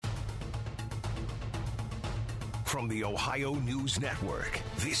From the Ohio News Network,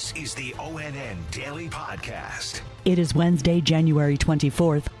 this is the ONN Daily Podcast. It is Wednesday, January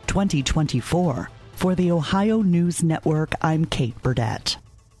 24th, 2024. For the Ohio News Network, I'm Kate Burdett.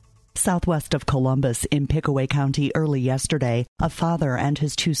 Southwest of Columbus in Pickaway County early yesterday, a father and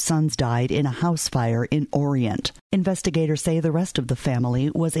his two sons died in a house fire in Orient. Investigators say the rest of the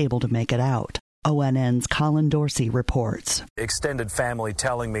family was able to make it out. ONN's Colin Dorsey reports. Extended family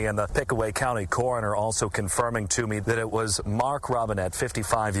telling me, and the Pickaway County coroner also confirming to me, that it was Mark Robinette,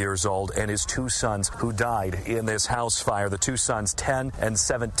 55 years old, and his two sons who died in this house fire. The two sons, 10 and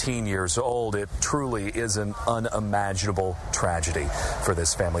 17 years old. It truly is an unimaginable tragedy for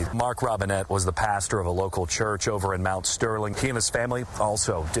this family. Mark Robinette was the pastor of a local church over in Mount Sterling. He and his family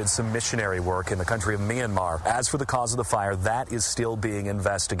also did some missionary work in the country of Myanmar. As for the cause of the fire, that is still being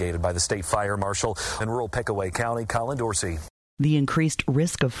investigated by the state fire marshal in rural Pickaway County, Colin Dorsey. The increased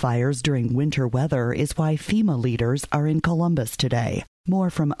risk of fires during winter weather is why FEMA leaders are in Columbus today.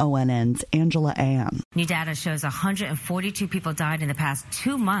 More from ONN's Angela Ann. New data shows 142 people died in the past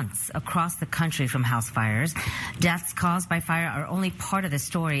 2 months across the country from house fires. Deaths caused by fire are only part of the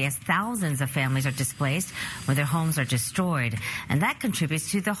story, as thousands of families are displaced when their homes are destroyed. And that contributes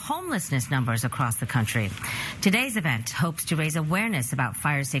to the homelessness numbers across the country. Today's event hopes to raise awareness about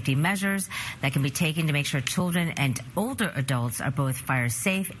fire safety measures that can be taken to make sure children and older adults are both fire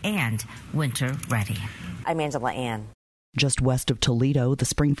safe and winter ready. I'm Angela Ann. Just west of Toledo, the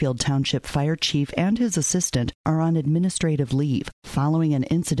Springfield Township Fire Chief and his assistant are on administrative leave following an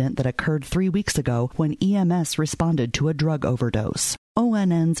incident that occurred 3 weeks ago when EMS responded to a drug overdose.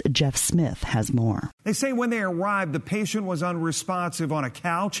 ONN's Jeff Smith has more. They say when they arrived, the patient was unresponsive on a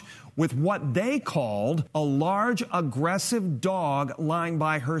couch with what they called a large, aggressive dog lying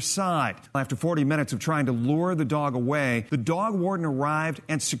by her side. After 40 minutes of trying to lure the dog away, the dog warden arrived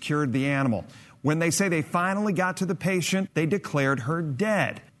and secured the animal. When they say they finally got to the patient, they declared her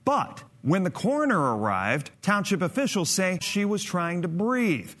dead. But when the coroner arrived, township officials say she was trying to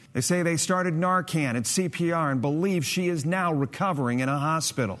breathe. They say they started Narcan and CPR and believe she is now recovering in a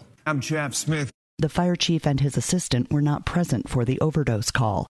hospital. I'm Jeff Smith. The fire chief and his assistant were not present for the overdose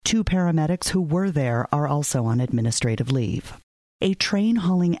call. Two paramedics who were there are also on administrative leave. A train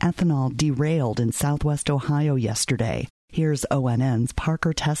hauling ethanol derailed in southwest Ohio yesterday. Here's ONN's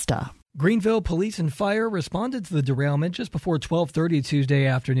Parker Testa. Greenville Police and Fire responded to the derailment just before 12:30 Tuesday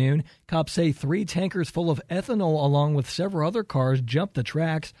afternoon. Cops say 3 tankers full of ethanol along with several other cars jumped the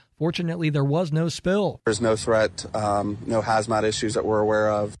tracks. Fortunately, there was no spill. There's no threat, no hazmat issues that we're aware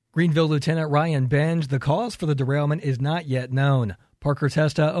of. Greenville Lieutenant Ryan Benge, the cause for the derailment is not yet known. Parker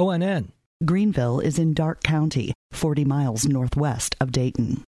Testa, ONN. Greenville is in Darke County, 40 miles northwest of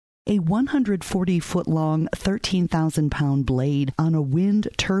Dayton. A 140-foot-long, 13,000-pound blade on a wind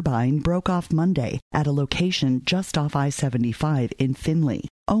turbine broke off Monday at a location just off I-75 in Findlay.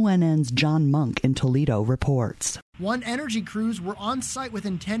 ONN's John Monk in Toledo reports. ONN Energy crews were on site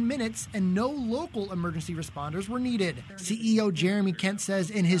within 10 minutes and no local emergency responders were needed. CEO Jeremy Kent says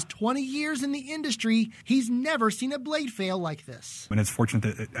in his 20 years in the industry, he's never seen a blade fail like this. And it's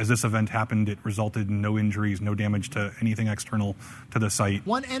fortunate that as this event happened, it resulted in no injuries, no damage to anything external to the site.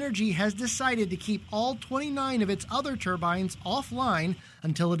 ONN Energy has decided to keep all 29 of its other turbines offline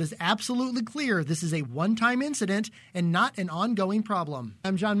until it is absolutely clear this is a one-time incident and not an ongoing problem.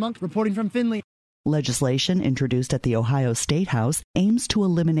 I'm John Monk reporting from Findlay. Legislation introduced at the Ohio State House aims to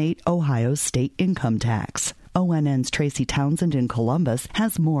eliminate Ohio's state income tax. ONN's Tracy Townsend in Columbus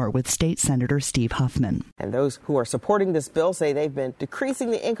has more with State Senator Steve Huffman. And those who are supporting this bill say they've been decreasing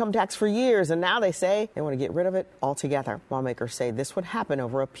the income tax for years, and now they say they want to get rid of it altogether. Lawmakers say this would happen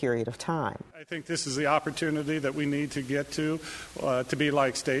over a period of time. I think this is the opportunity that we need to get to be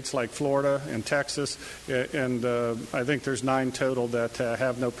like states like Florida and Texas, and I think there's 9 total that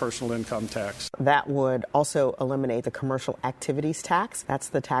have no personal income tax. That would also eliminate the commercial activities tax. That's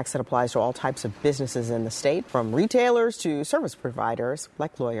the tax that applies to all types of businesses in the state, from retailers to service providers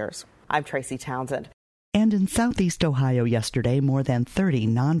like lawyers. I'm Tracy Townsend. And in southeast Ohio yesterday, more than 30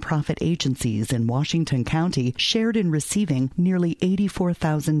 nonprofit agencies in Washington County shared in receiving nearly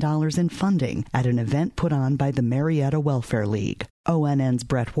 $84,000 in funding at an event put on by the Marietta Welfare League. ONN's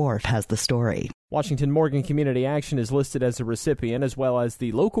Brett Wharf has the story. Washington Morgan Community Action is listed as a recipient, as well as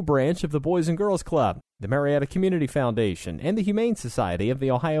the local branch of the Boys and Girls Club, the Marietta Community Foundation, and the Humane Society of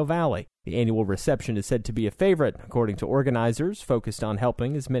the Ohio Valley. The annual reception is said to be a favorite, according to organizers, focused on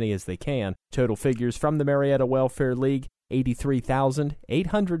helping as many as they can. Total figures from the Marietta Welfare League,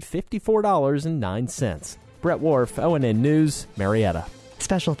 $83,854.09. Brett Wharf, ONN News, Marietta.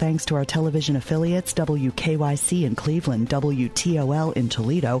 Special thanks to our television affiliates WKYC in Cleveland, WTOL in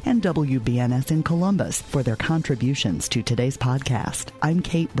Toledo, and WBNS in Columbus for their contributions to today's podcast. I'm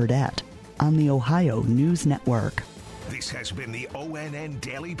Kate Burdett on the Ohio News Network. This has been the ONN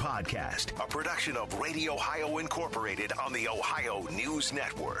Daily Podcast, a production of Radio Ohio Incorporated on the Ohio News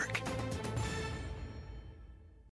Network.